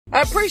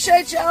I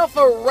appreciate y'all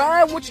for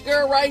riding with your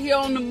girl right here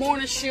on the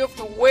morning shift,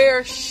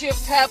 where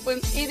shift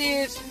happens. It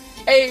is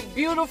a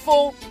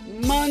beautiful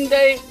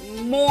Monday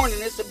morning.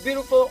 It's a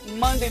beautiful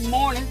Monday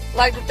morning. I'd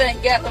like to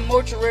thank Gatlin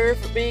Mortuary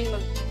for being the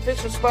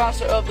official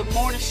sponsor of the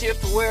morning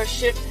shift, where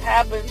shift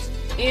happens.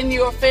 In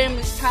your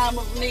family's time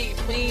of need,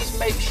 please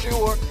make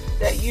sure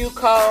that you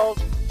call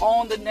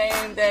on the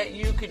name that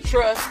you can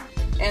trust,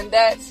 and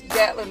that's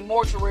Gatlin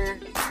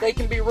Mortuary. They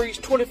can be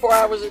reached 24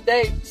 hours a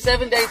day,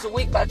 7 days a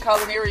week by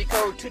calling area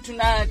code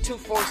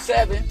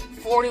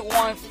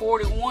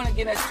 229-247-4141.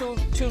 Again, that's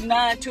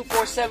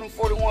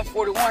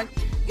 229-247-4141.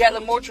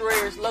 Gatlin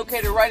Mortuary is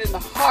located right in the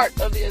heart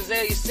of the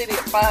Azalea City at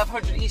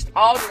 500 East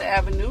Alden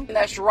Avenue. And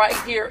that's right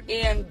here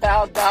in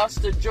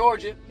Valdosta,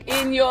 Georgia.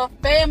 In your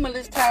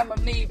family's time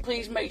of need,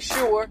 please make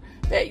sure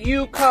that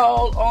you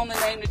call on the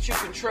name that you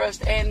can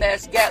trust, and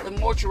that's Gatlin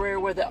Mortuary,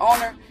 where the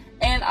owner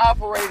and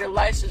operator,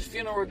 licensed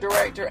funeral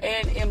director,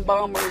 and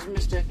embalmer is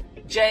Mr.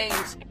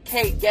 James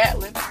K.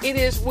 Gatlin. It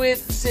is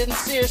with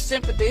sincere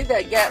sympathy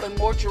that Gatlin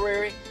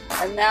Mortuary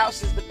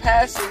announces the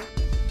passing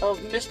of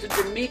Mr.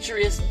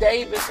 Demetrius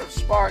Davis of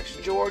Sparks,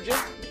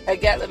 Georgia.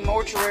 At Gatlin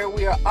Mortuary,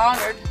 we are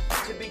honored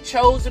to be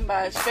chosen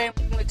by his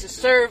family to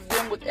serve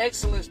them with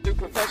excellence through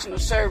professional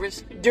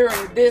service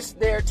during this,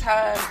 their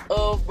time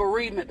of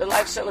bereavement. The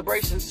life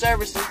celebration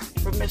services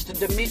for Mr.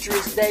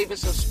 Demetrius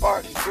Davis of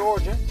Sparks,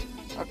 Georgia,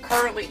 are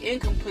currently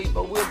incomplete,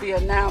 but will be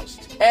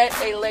announced at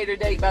a later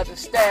date by the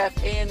staff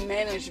and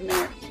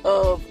management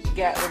of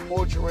Gatlin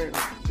Mortuary.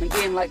 And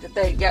again, I'd like to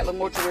thank Gatlin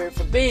Mortuary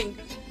for being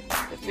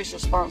the official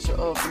sponsor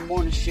of the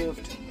morning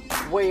shift,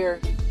 where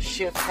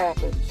shift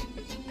happens.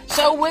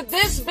 So with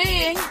this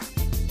being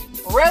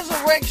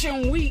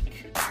Resurrection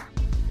Week,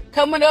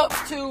 coming up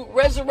to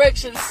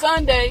Resurrection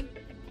Sunday,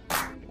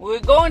 we're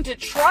going to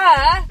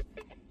try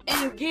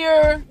and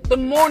gear the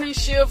morning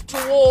shift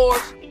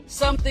towards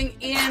something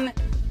in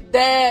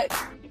that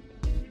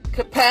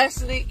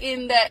capacity,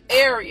 in that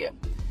area.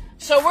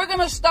 So we're going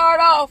to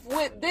start off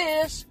with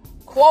this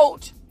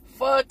quote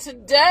for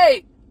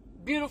today,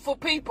 beautiful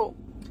people.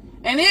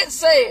 And it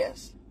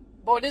says,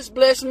 boy, this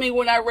blessed me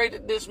when I read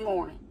it this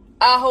morning.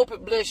 I hope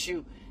it bless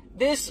you.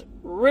 This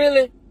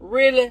really,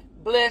 really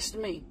blessed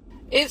me.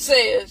 It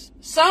says,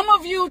 some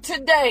of you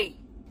today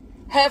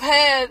have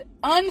had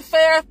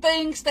unfair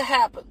things to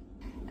happen,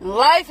 and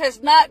life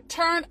has not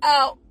turned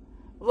out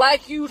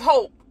like you'd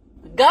hope.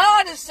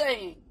 God is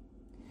saying,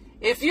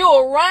 if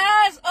you'll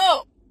rise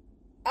up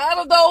out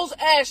of those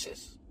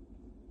ashes,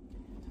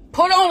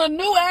 put on a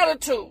new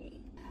attitude,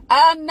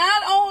 I'll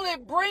not only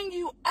bring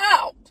you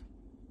out,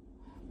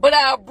 but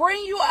I'll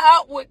bring you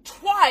out with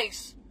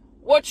twice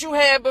what you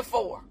had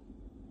before.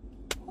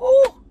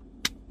 Woo,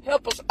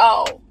 help us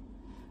all.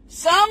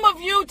 Some of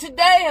you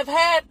today have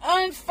had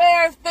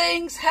unfair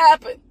things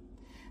happen.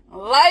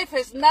 Life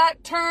has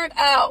not turned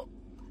out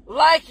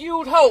like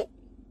you'd hope.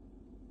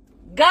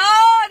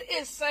 God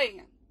is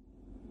saying,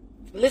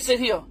 listen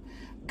here,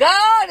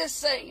 God is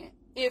saying,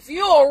 if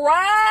you'll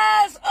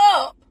rise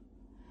up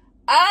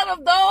out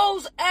of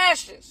those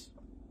ashes,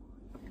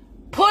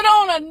 put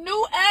on a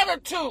new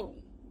attitude,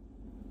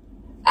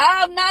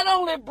 I'll not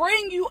only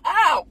bring you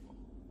out,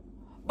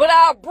 but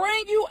I'll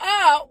bring you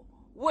out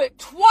with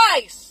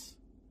twice,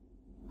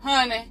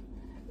 honey,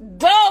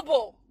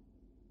 double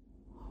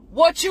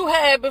what you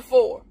had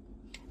before.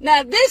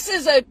 Now, this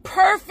is a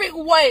perfect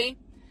way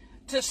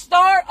to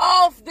start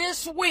off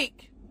this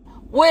week,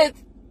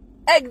 with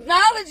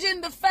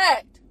acknowledging the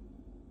fact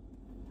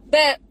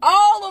that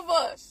all of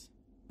us,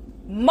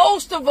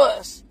 most of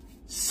us,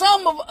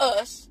 some of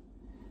us,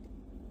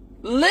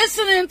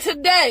 listening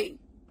today,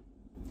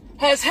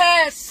 has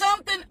had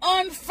something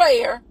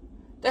unfair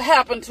to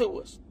happen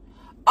to us.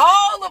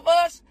 All of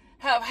us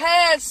have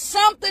had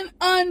something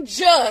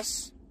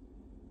unjust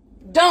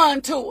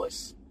done to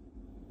us.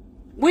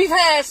 We've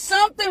had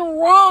something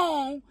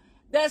wrong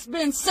that's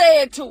been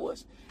said to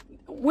us.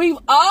 We've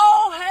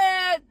all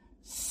had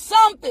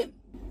something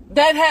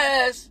that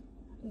has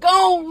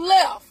gone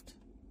left,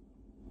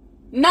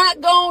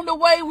 not gone the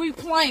way we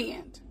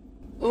planned.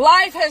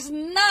 Life has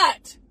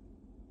not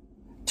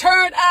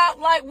turned out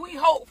like we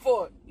hoped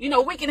for. You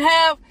know, we can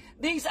have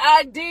these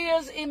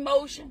ideas in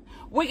motion.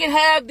 We can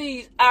have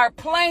our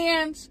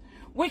plans.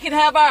 We can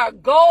have our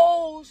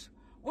goals.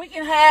 We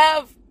can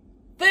have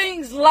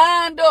things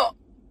lined up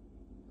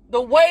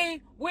the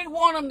way we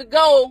want them to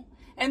go.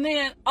 And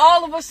then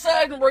all of a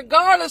sudden,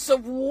 regardless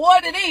of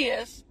what it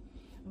is,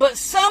 but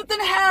something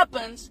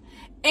happens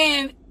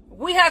and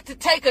we have to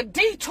take a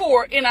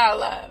detour in our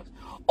lives,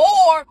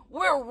 or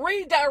we're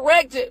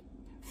redirected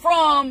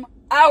from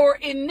our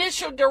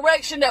initial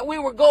direction that we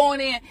were going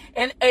in.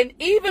 And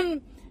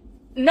even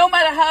no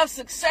matter how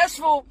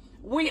successful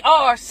we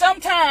are,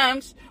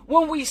 sometimes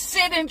when we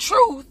sit in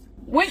truth,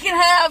 we can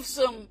have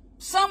some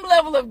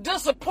level of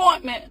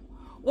disappointment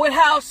with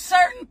how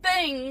certain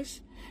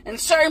things and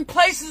certain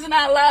places in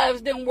our lives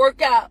didn't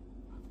work out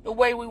the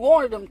way we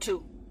wanted them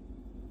to.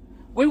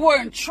 We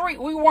weren't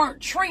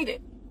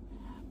treated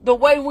the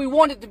way we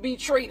wanted to be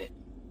treated.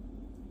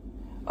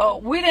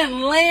 We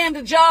didn't land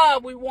the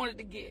job we wanted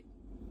to get.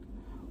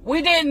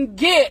 We didn't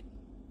get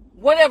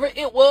whatever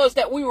it was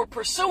that we were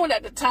pursuing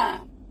at the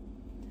time.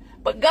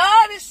 But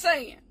God is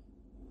saying,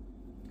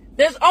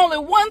 there's only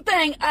one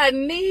thing I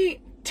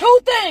need, two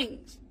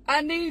things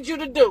I need you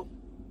to do.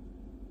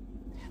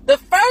 The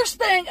first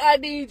thing I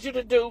need you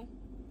to do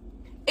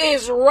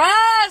is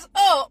rise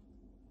up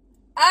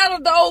out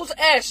of those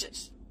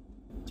ashes.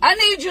 I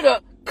need you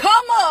to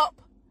come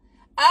up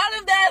out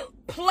of that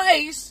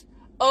place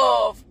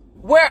of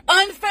where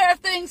unfair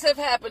things have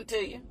happened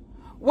to you,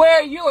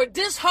 where you are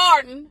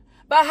disheartened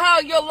by how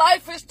your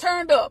life has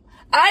turned up.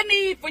 I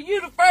need for you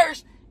to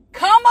first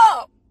come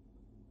up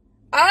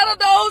out of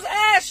those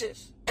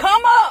ashes.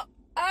 Come up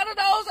out of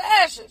those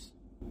ashes.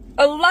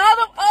 A lot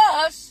of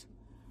us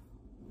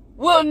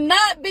will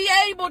not be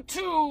able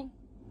to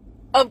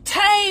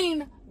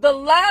obtain the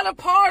latter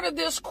part of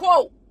this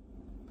quote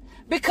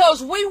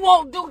because we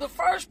won't do the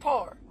first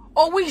part,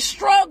 or we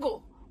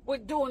struggle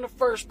with doing the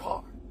first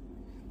part.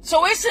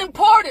 So it's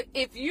important,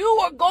 if you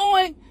are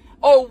going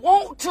or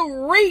want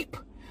to reap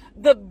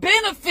the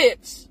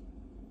benefits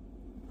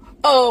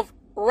of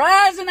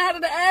rising out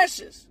of the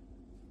ashes,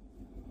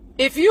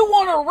 if you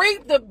want to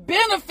reap the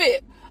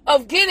benefit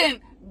of getting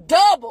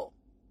double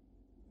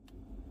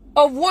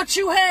of what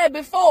you had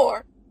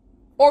before,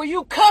 or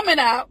you coming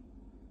out,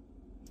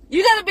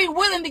 you got to be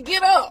willing to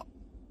get up.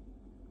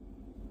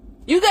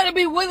 You got to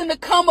be willing to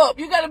come up.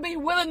 You got to be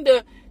willing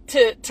to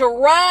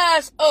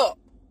rise up.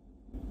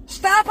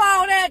 Stop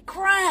all that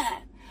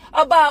crying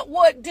about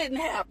what didn't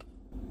happen.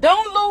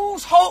 Don't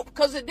lose hope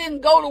because it didn't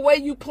go the way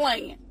you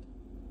planned.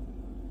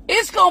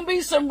 It's going to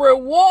be some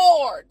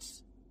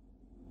rewards,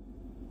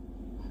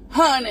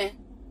 honey,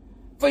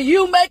 for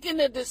you making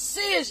the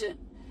decision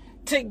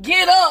to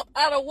get up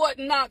out of what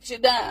knocked you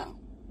down.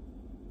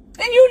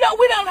 And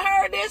we done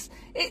heard this.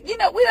 We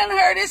done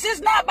heard this.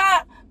 It's not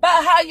about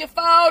how you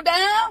fall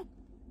down.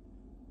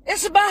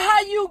 It's about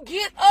how you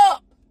get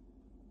up.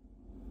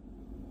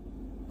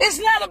 It's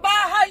not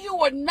about how you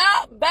were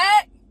knocked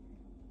back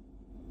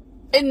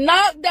and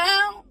knocked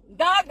down,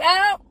 knocked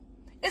out.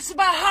 It's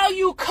about how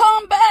you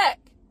come back,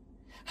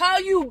 how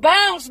you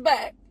bounce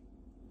back.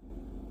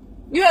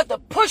 You have to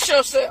push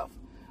yourself.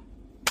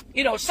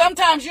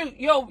 Sometimes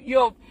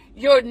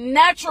your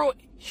natural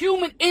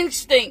human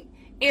instinct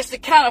is to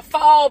kind of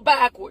fall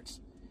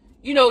backwards,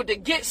 to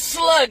get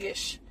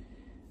sluggish,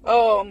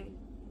 to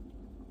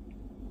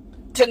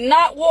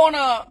not want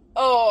to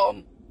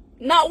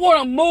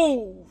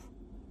move,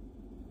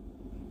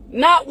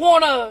 not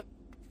want to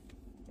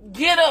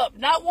get up,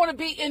 not want to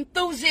be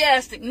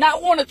enthusiastic,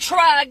 not want to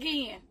try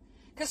again.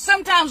 Because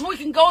sometimes we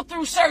can go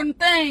through certain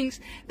things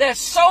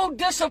that's so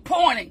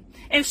disappointing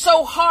and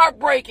so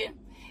heartbreaking.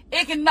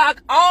 It can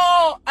knock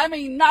all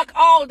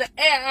the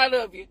air out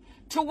of you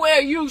to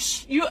where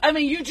it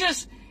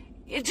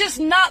just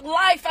knocked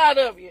life out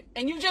of you.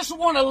 And you just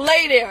want to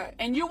lay there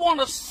and you want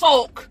to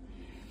sulk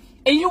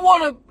and you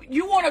want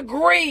to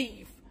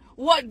grieve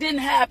what didn't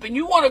happen.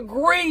 You want to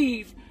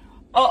grieve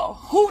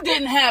who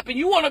didn't happen.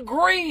 You want to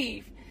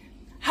grieve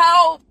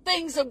how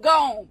things have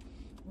gone.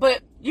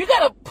 But you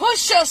got to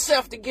push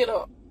yourself to get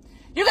up.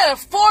 You got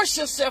to force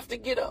yourself to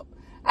get up.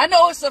 I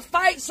know it's a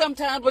fight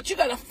sometimes, but you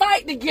got to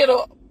fight to get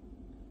up.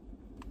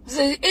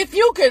 So if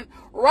you can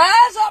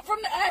rise up from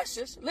the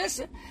ashes,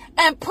 listen,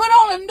 and put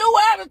on a new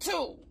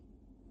attitude.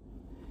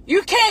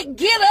 You can't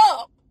get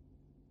up.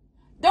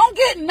 Don't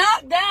get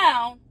knocked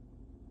down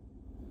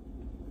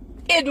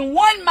in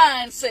one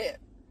mindset.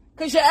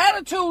 Because your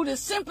attitude is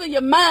simply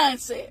your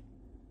mindset,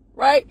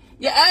 right?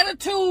 Your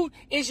attitude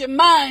is your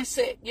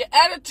mindset. Your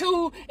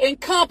attitude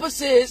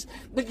encompasses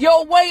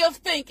your way of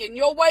thinking,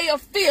 your way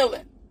of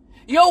feeling,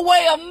 your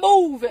way of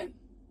moving,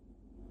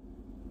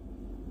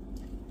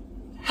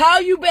 how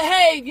you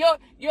behave, your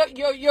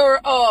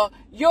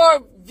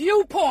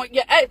viewpoint,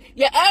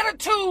 your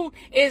attitude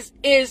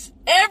is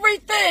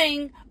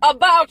everything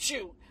about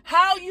you.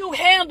 How you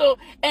handle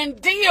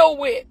and deal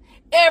with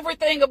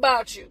everything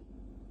about you.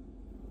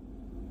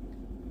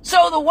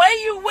 So the way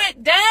you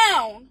went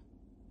down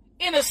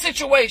in a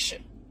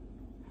situation,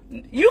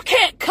 you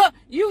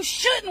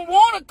shouldn't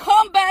want to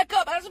come back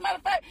up. As a matter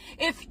of fact,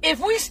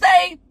 if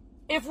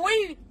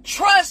we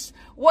trust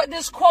what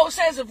this quote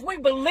says, if we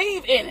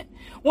believe in it,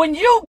 when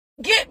you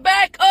get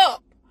back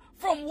up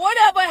from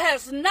whatever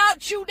has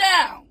knocked you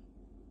down,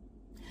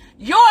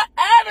 your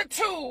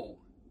attitude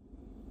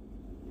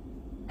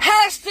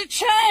has to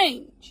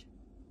change.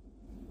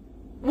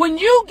 When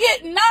you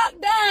get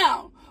knocked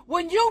down,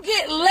 when you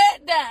get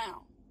let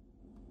down,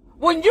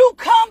 when you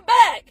come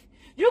back,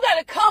 you got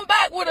to come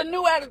back with a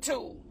new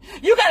attitude.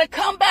 You got to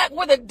come back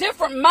with a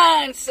different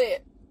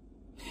mindset.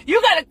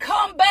 You got to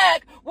come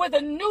back with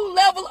a new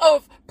level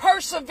of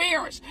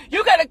perseverance.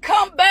 You got to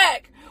come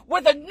back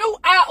with a new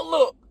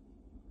outlook.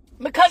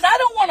 Because I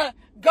don't want to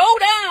go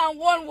down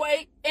one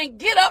way and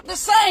get up the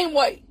same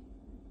way,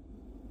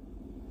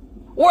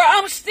 where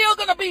I'm still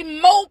going to be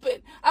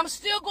moping. I'm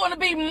still going to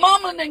be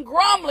mumbling and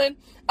grumbling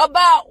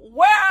about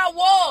where I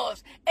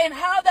was and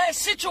how that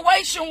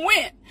situation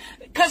went.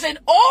 Because in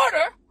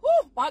order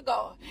My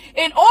God.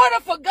 In order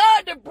for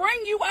God to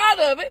bring you out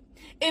of it,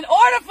 in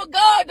order for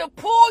God to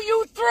pull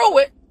you through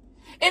it,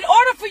 in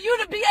order for you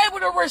to be able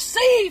to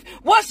receive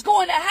what's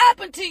going to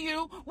happen to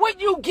you when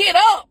you get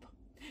up,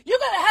 you're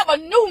going to have a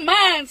new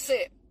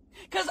mindset.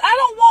 Because I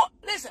don't want,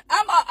 listen,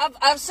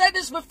 I've said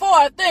this before,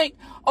 I think,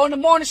 on the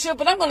morning shift,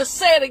 but I'm going to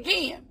say it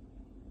again.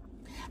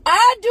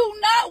 I do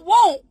not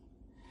want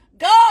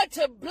God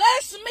to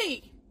bless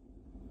me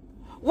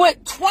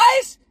with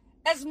twice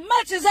as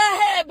much as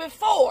I had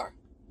before,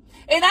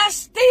 and I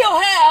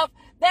still have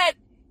that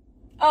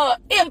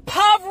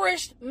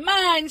impoverished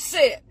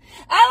mindset.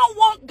 I don't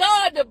want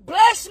God to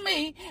bless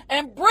me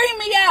and bring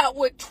me out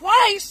with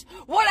twice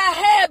what I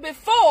had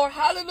before.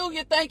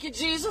 Hallelujah. Thank you,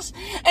 Jesus.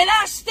 And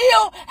I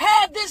still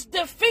have this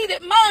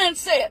defeated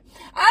mindset.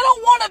 I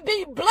don't want to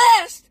be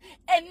blessed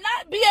and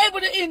not be able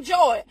to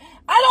enjoy it.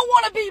 I don't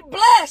want to be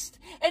blessed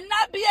and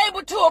not be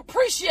able to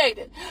appreciate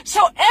it.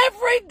 So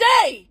every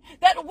day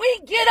that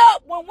we get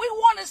up, when we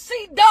want to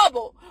see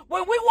double,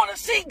 when we want to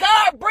see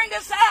God bring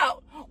us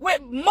out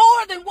with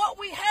more than what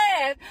we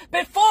had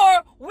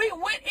before we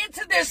went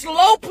into this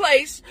low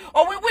place,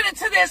 or we went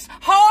into this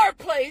hard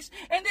place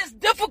and this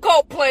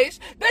difficult place,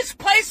 this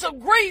place of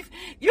grief,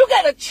 you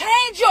got to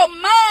change your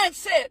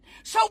mindset.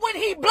 So when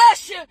he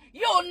bless you,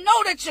 you'll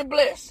know that you're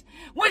blessed.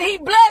 When he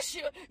bless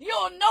you,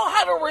 you'll know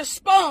how to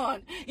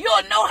respond.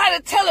 You'll know how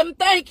to tell him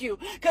thank you.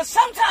 Because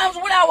sometimes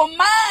when our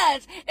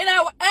minds and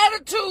our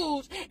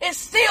attitudes is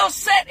still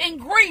set in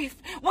grief,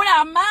 when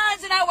our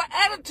minds and our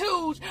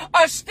attitudes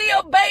are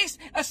still based,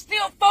 are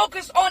still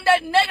focused on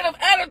that negative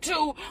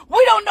attitude,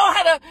 we don't know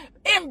how to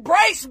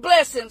embrace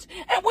blessings.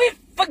 And we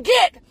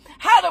forget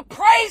how to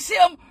praise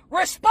him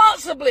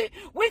responsibly.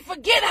 We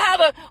forget how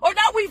to, or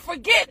not we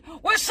forget,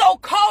 we're so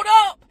caught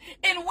up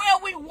in where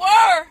we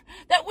were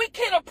that we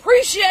can't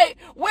appreciate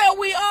where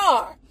we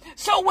are.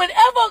 So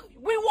whenever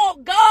we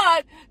want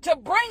God to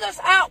bring us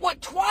out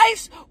with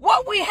twice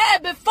what we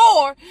had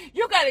before,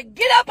 you got to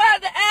get up out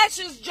of the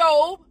ashes,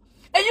 Job,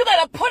 and you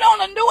got to put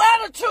on a new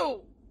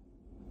attitude.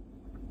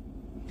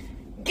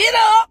 Get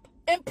up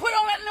and put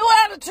on a new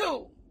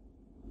attitude.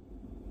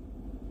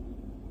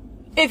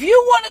 If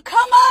you want to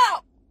come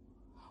out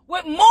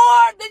with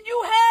more than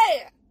you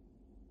had,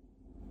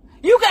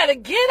 you got to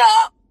get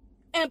up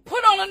and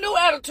put on a new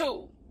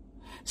attitude.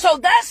 So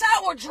that's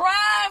our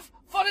drive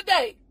for the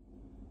day.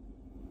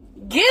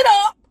 Get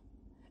up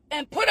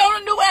and put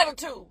on a new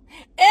attitude.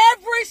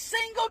 Every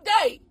single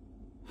day,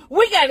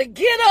 we got to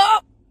get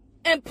up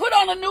and put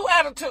on a new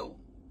attitude.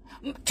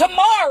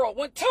 Tomorrow,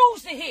 when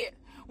Tuesday hit,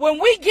 when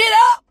we get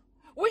up,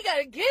 we got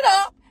to get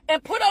up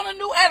and put on a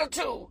new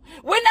attitude.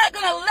 We're not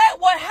going to let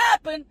what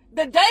happened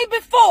the day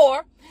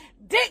before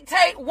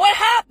dictate what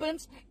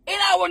happens in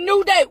our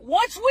new day.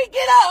 Once we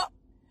get up,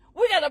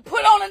 we got to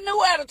put on a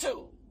new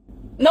attitude.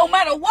 No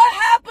matter what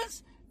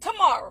happens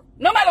tomorrow,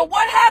 no matter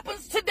what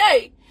happens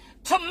today,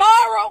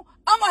 tomorrow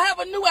I'm going to have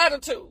a new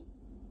attitude.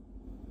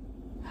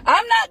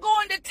 I'm not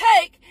going to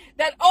take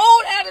that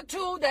old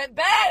attitude, that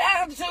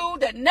bad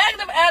attitude, that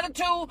negative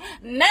attitude,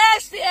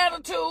 nasty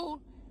attitude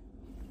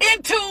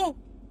into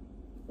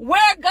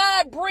where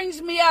God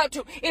brings me out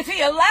to. If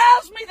he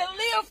allows me to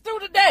live through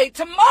the day,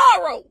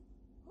 tomorrow,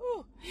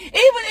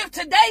 even if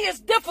today is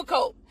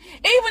difficult,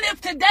 even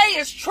if today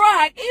is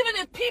trying,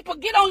 even if people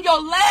get on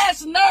your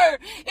last nerve,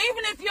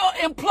 even if your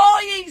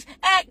employees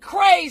act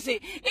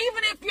crazy,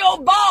 even if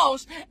your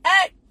boss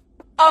act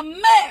a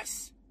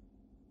mess,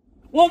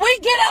 when we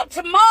get out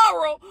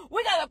tomorrow,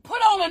 we got to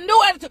put on a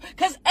new attitude,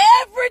 because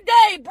every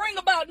day bring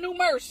about new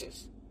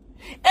mercies.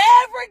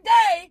 Every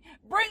day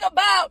bring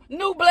about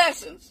new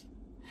blessings.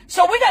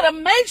 So we got to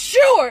make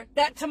sure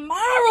that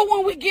tomorrow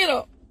when we get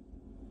up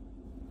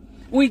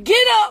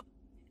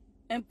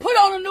and put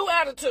on a new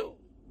attitude.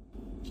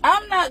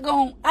 I'm not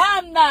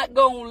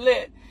going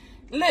to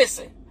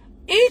listen,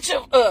 each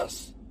of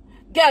us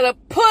got to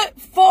put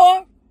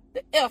forth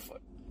the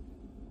effort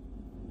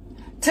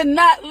to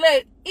not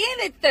let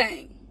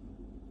anything,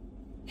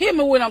 hear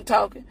me when I'm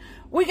talking,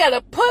 we got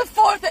to put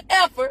forth the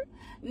effort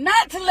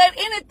not to let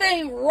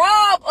anything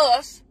rob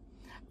us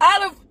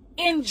out of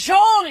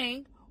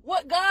enjoying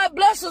what God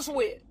bless us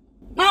with.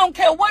 I don't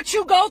care what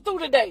you go through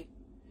today.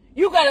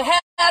 You got to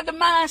have the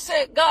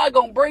mindset, God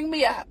going to bring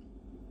me out.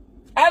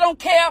 I don't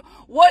care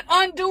what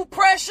undue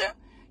pressure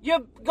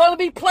you're going to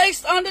be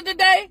placed under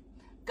today.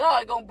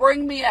 God going to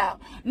bring me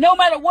out. No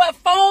matter what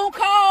phone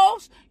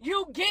calls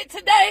you get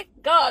today,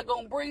 God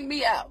going to bring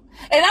me out.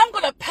 And I'm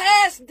going to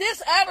pass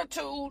this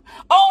attitude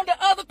on to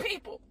other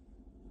people.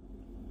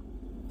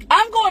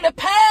 I'm going to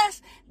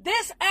pass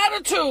this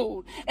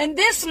attitude and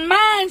this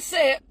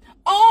mindset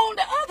on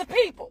to other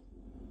people.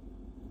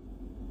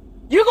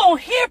 You're going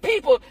to hear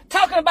people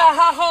talking about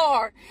how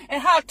hard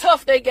and how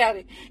tough they got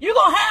it. You're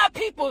going to have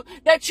people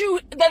that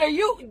you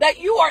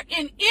are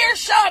in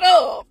earshot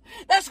of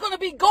that's going to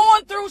be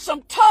going through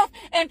some tough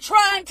and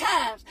trying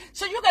times.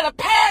 So you got to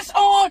pass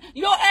on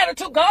your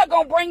attitude. God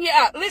going to bring you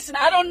out. Listen,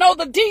 I don't know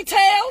the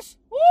details.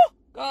 Woo,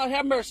 God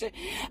have mercy.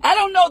 I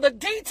don't know the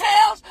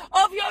details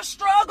of your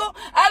struggle.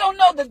 I don't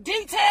know the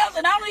details,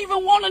 and I don't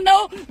even want to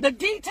know the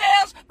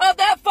details of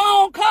that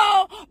phone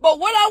call. But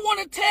what I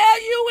want to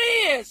tell you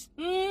is,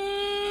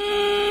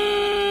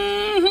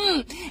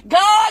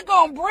 God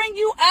gonna bring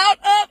you out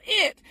of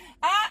it.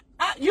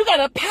 You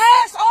gotta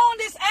pass on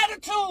this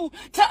attitude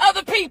to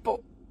other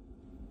people.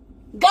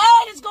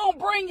 God is gonna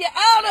bring you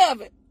out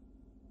of it.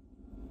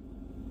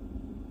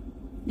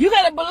 You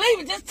got to believe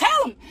it. Just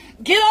tell them.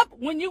 Get up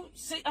when you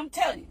see. I'm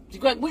telling you.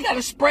 We got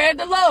to spread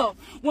the love.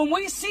 When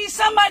we see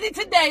somebody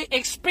today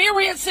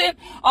experiencing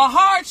a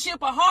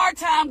hardship, a hard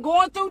time,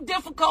 going through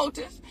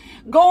difficulties,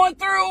 going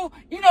through,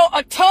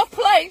 a tough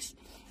place,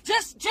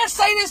 just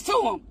say this to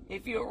them.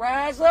 If you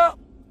rise up,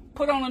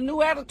 put on a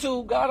new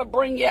attitude, God will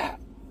bring you out.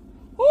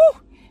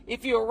 Woo!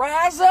 If you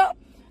rise up,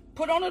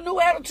 put on a new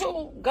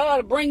attitude,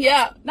 God will bring you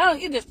out. Not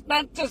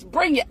just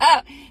bring you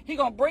out. He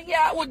going to bring you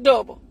out with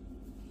double.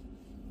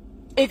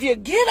 If you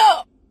get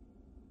up,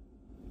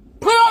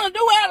 put on a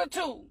new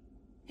attitude,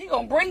 He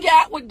gonna bring you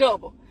out with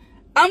double.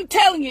 I'm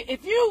telling you,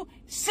 if you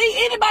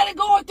see anybody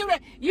going through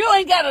that, you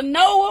ain't gotta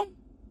know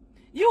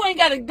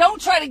them.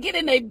 Don't try to get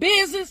in their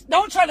business.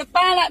 Don't try to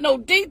find out no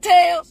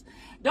details.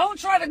 Don't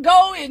try to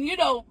go and,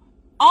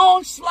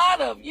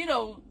 onslaught of,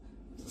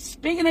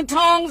 speaking in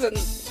tongues and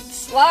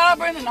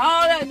slobbering and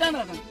all that.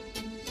 No.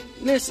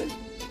 Listen,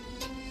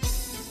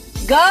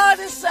 God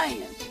is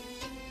saying,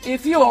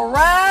 if you will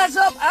rise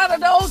up out of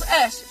those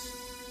ashes,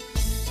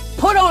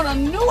 put on a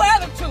new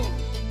attitude,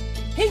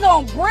 He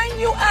gonna bring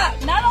you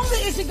out. Not only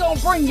is He gonna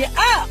bring you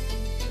out,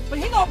 but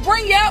He gonna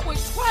bring you out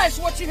with twice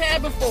what you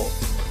had before.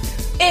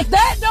 If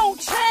that don't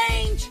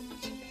change,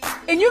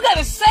 and you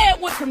gotta say it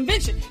with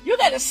conviction, you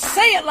gotta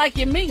say it like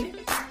you mean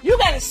it. You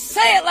gotta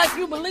say it like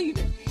you believe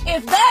it.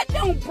 If that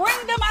don't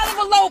bring them out of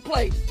a low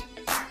place,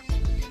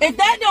 if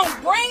that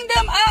don't bring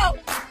them out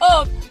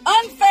of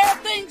unfair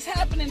things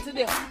happening to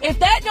them, if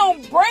that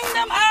don't bring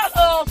them out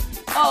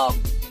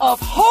of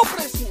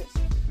hopelessness,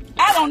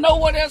 I don't know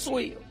what else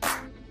will.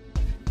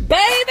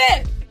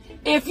 Baby,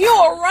 if you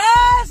will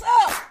rise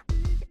up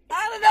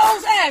out of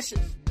those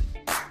ashes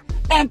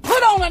and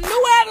put on a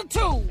new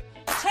attitude,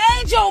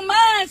 change your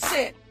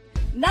mindset,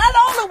 not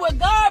only will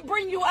God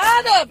bring you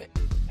out of it,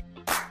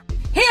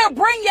 He'll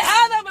bring you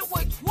out of it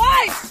with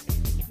twice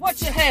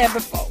what you had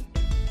before.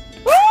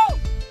 Woo!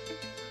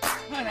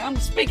 Honey, I'm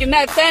speaking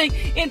that thing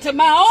into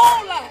my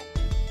own life.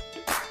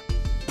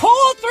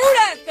 Pull through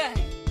that thing.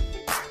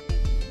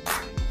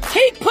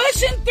 Keep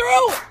pushing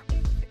through it.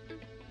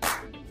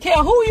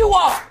 Care who you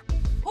are,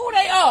 who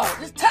they are.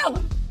 Just tell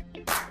them.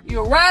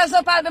 You'll rise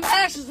up out of them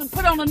ashes and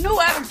put on a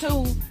new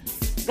attitude.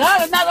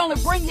 God will not only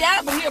bring you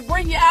out, but He'll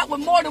bring you out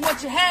with more than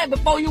what you had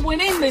before you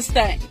went in this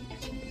thing.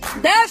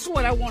 That's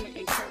what I want to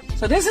encourage.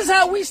 So this is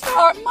how we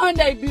start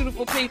Monday,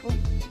 beautiful people.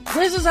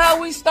 This is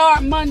how we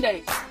start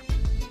Monday.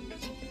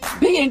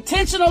 Be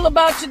intentional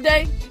about your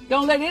day.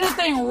 Don't let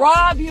anything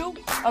rob you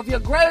of your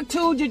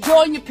gratitude, your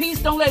joy, and your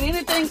peace. Don't let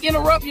anything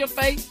interrupt your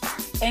faith.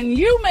 And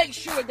you make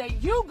sure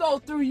that you go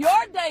through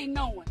your day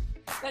knowing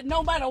that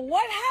no matter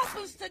what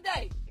happens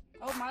today,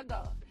 oh my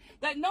God,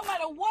 that no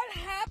matter what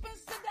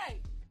happens today,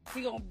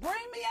 He's going to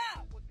bring me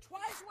out with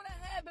twice what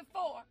I had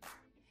before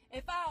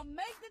if I'll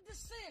make the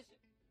decision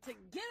to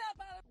get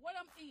up out of what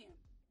I'm in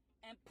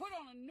and put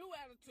on a new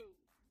attitude.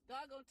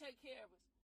 God going to take care of us.